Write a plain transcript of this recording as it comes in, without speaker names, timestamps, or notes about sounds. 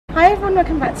Hi everyone,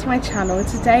 welcome back to my channel.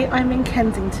 Today I'm in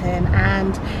Kensington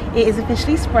and it is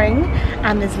officially spring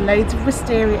and there's loads of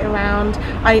wisteria around.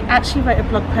 I actually wrote a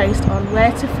blog post on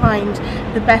where to find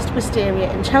the best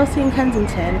wisteria in Chelsea and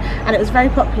Kensington, and it was very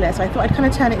popular, so I thought I'd kind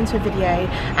of turn it into a video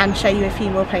and show you a few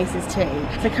more places too.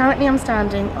 So currently I'm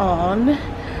standing on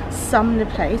Sumner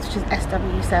Place, which is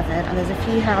SW7, and there's a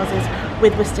few houses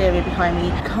with wisteria behind me.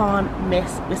 Can't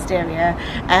miss wisteria.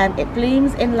 It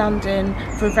blooms in London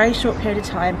for a very short period of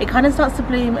time. It kind of starts to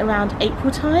bloom around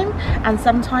April time, and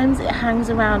sometimes it hangs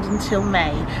around until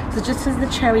May. So just as the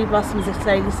cherry blossoms are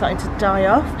slowly starting to die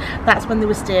off, that's when the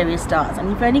wisteria starts, and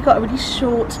you've only got a really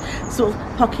short sort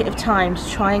of pocket of time to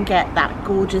try and get that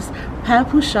gorgeous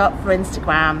purple shot for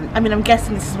Instagram. I mean, I'm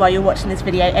guessing this is why you're watching this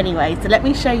video anyway, so let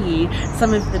me show you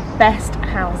some of the best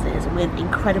houses with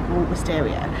incredible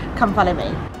wisteria. Come follow me.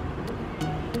 Look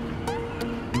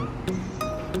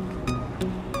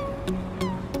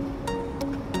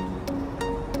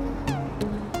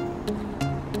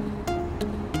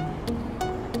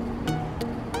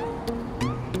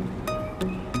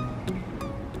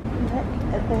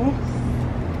at this.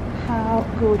 How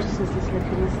gorgeous does this look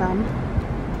in the sun?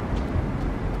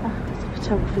 Oh, it's a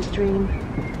photographer's dream.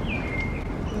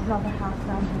 There's another house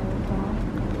down here as well.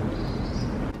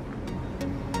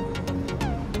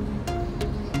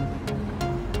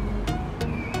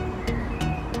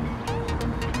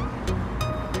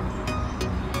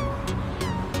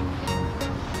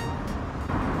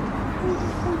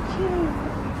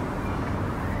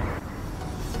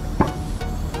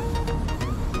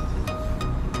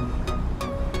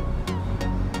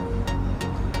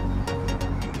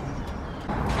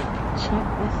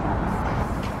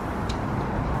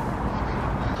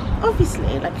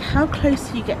 Obviously, like, how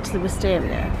close you get to the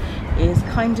wisteria is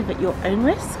kind of at your own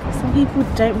risk. Some people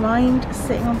don't mind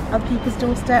sitting on other people's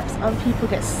doorsteps. Other people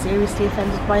get seriously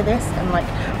offended by this and like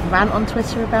rant on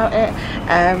Twitter about it.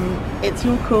 It's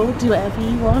your call, do whatever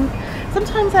you want.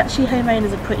 Sometimes actually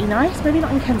homeowners are pretty nice, maybe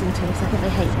not in Kensington because I think they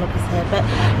hate vloggers here,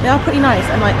 but they are pretty nice.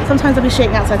 And like sometimes I'll be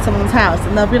shooting outside someone's house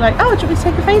and they'll be like, oh, do you want me to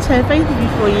take a photo of both of you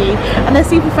for you? And they're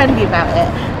super friendly about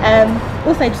it.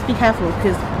 Also just be careful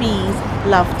because bees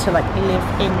love to like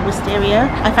live in wisteria.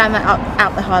 I found that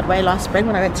out the hard way last spring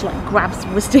when I went to like grab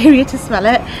some wisteria to smell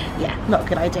it. Yeah, not a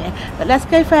good idea. But let's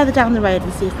go further down the road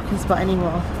and see if we can spot any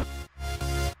more.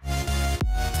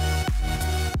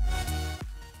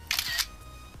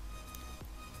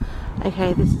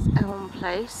 Okay, this is Elm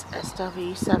Place,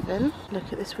 SW7.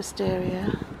 Look at this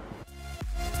wisteria.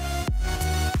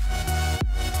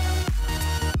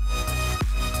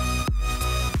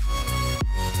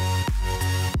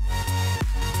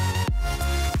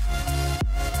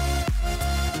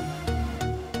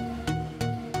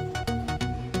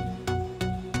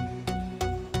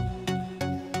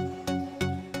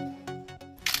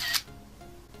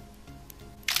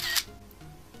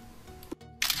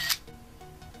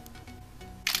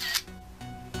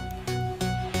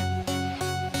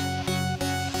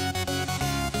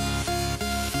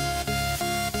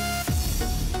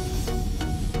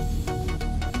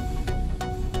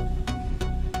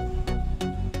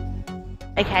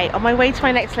 Okay, on my way to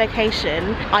my next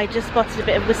location, I just spotted a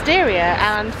bit of wisteria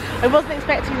and I wasn't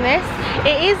expecting this.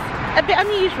 It is a bit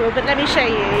unusual, but let me show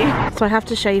you. So I have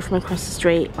to show you from across the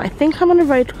street. I think I'm on a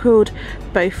road called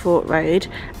Beaufort Road,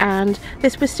 and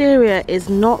this wisteria is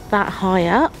not that high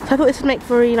up. So I thought this would make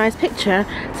for a really nice picture.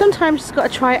 Sometimes you just got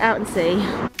to try it out and see.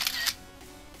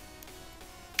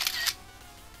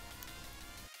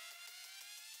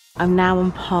 I'm now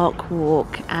on Park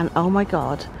Walk and oh my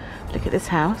god, look at this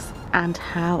house and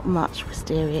how much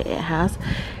wisteria it has.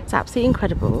 It's absolutely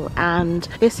incredible, and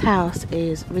this house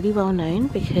is really well known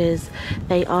because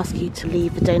they ask you to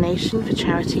leave a donation for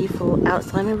charity for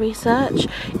Alzheimer research.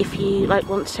 If you like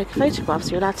want to take a photograph,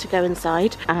 so you're allowed to go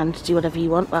inside and do whatever you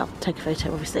want. Well, take a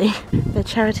photo obviously. The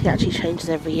charity actually changes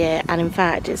every year, and in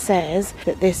fact it says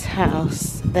that this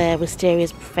house, their wisteria,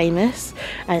 is famous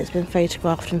and it's been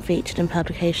photographed and featured in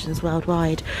publications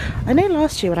worldwide. I know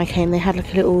last year when I came they had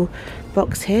like a little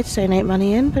box here to donate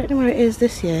money in, but I don't know where it is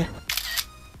this year.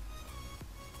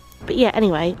 But yeah,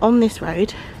 anyway, on this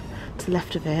road to the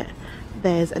left of it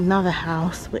there's another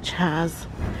house which has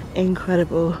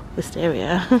incredible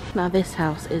wisteria. Now this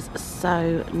house is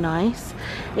so nice.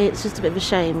 It's just a bit of a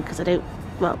shame because I don't,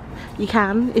 well, you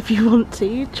can if you want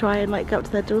to try and like go up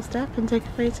to their doorstep and take a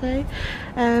photo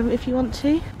if you want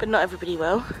to, but not everybody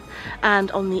will. And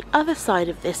on the other side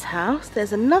of this house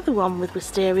there's another one with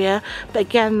wisteria, but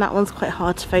again that one's quite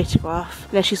hard to photograph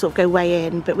unless you sort of go way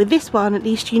in. But with this one at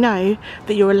least you know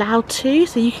that you're allowed to,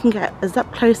 so you can get as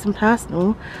up close and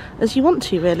personal as you want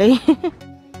to, really.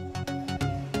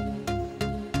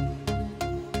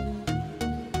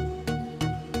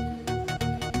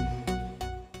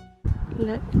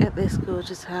 Look at this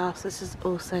gorgeous house. This is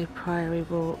also Priory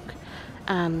Walk,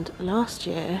 and last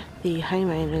year the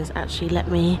homeowners actually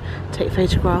let me take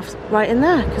photographs right in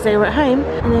there because they were at home,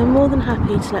 and they were more than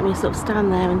happy to let me sort of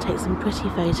stand there and take some pretty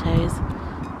photos.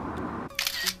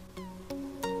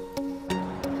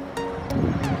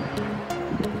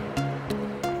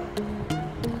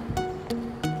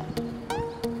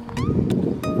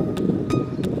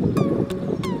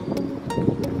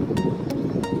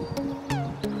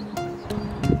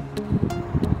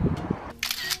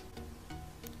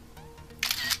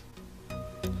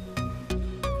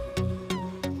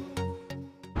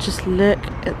 Just look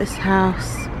at this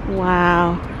house.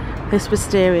 Wow, this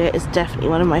wisteria is definitely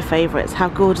one of my favourites. How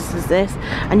gorgeous is this?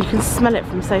 And you can smell it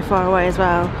from so far away as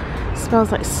well. It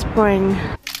smells like spring.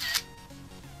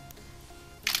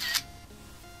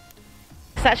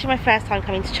 It's actually my first time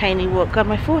coming to Cheney Walk. God,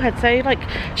 my forehead's so like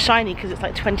shiny because it's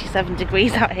like 27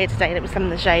 degrees out here today and it was sun in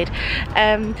the shade.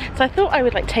 So I thought I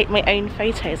would like take my own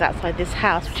photos outside this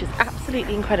house, which is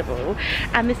absolutely incredible.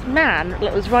 And this man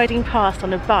that was riding past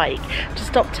on a bike just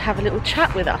stopped to have a little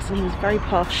chat with us, and he was very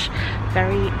posh,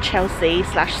 very Chelsea /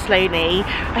 Sloaney.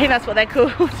 I think that's what they're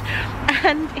called.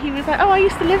 And he was like, oh, I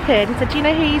used to live here. And he said, do you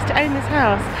know who used to own this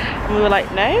house? And we were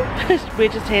like, no, we're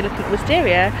just here looking at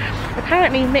wisteria.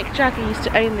 Apparently Mick Jagger used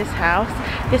to own this house.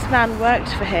 This man worked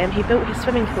for him. He built his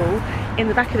swimming pool in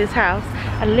the back of this house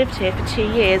and lived here for 2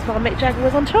 years while Mick Jagger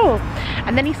was on tour.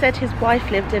 And then he said his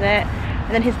wife lived in it,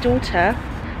 and then his daughter.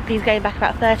 He's going back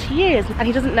about 30 years, and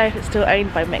he doesn't know if it's still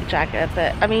owned by Mick Jagger,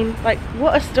 but I mean, like,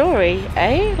 what a story,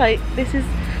 eh? Like, this is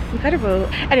incredible.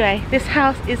 Anyway, this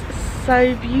house is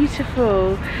so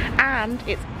beautiful, and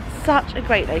it's such a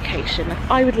great location.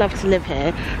 I would love to live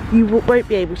here. You won't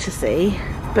be able to see,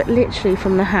 but literally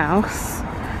from the house,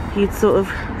 you'd sort of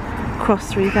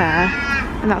cross through there,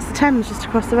 and that's the Thames just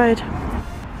across the road.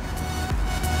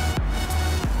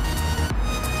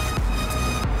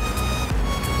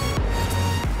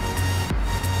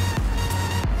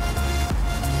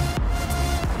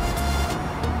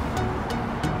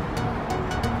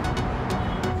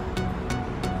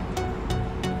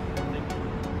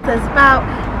 There's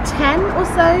about 10 or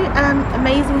so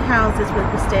amazing houses with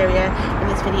wisteria in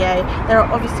this video. There are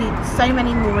obviously so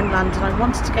many more in London. I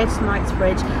wanted to go to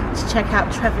Knightsbridge to check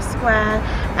out Trevor Square,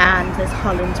 and there's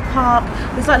Holland Park.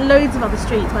 There's like loads of other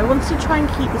streets, but I wanted to try and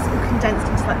keep this all condensed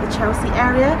into like the Chelsea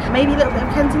area, maybe a little bit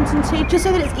of Kensington too, just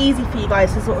so that it's easy for you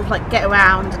guys to sort of like get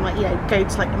around and like, you know, go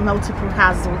to like multiple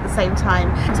houses all at the same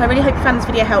time. So I really hope you found this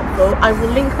video helpful. I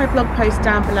will link my blog post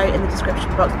down below in the description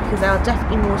box because there are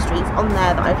definitely more streets on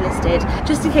there that I've listed,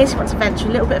 just in case you want to venture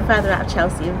a little bit further out of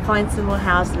Chelsea and find some more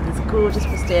houses with this gorgeous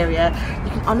wisteria. You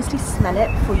can honestly smell it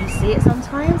before you see it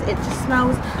sometimes. It just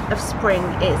smells of spring.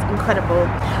 It's incredible.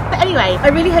 But anyway, I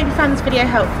really hope you found this video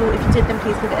helpful. If you did, then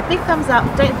please give it a big thumbs up.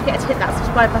 Don't forget to hit that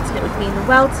subscribe button. It would mean the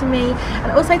world to me.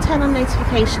 And also turn on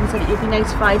notifications so that you'll be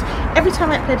notified every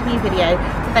time I upload a new video.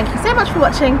 But thank you so much for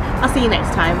watching. I'll see you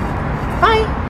next time. Bye!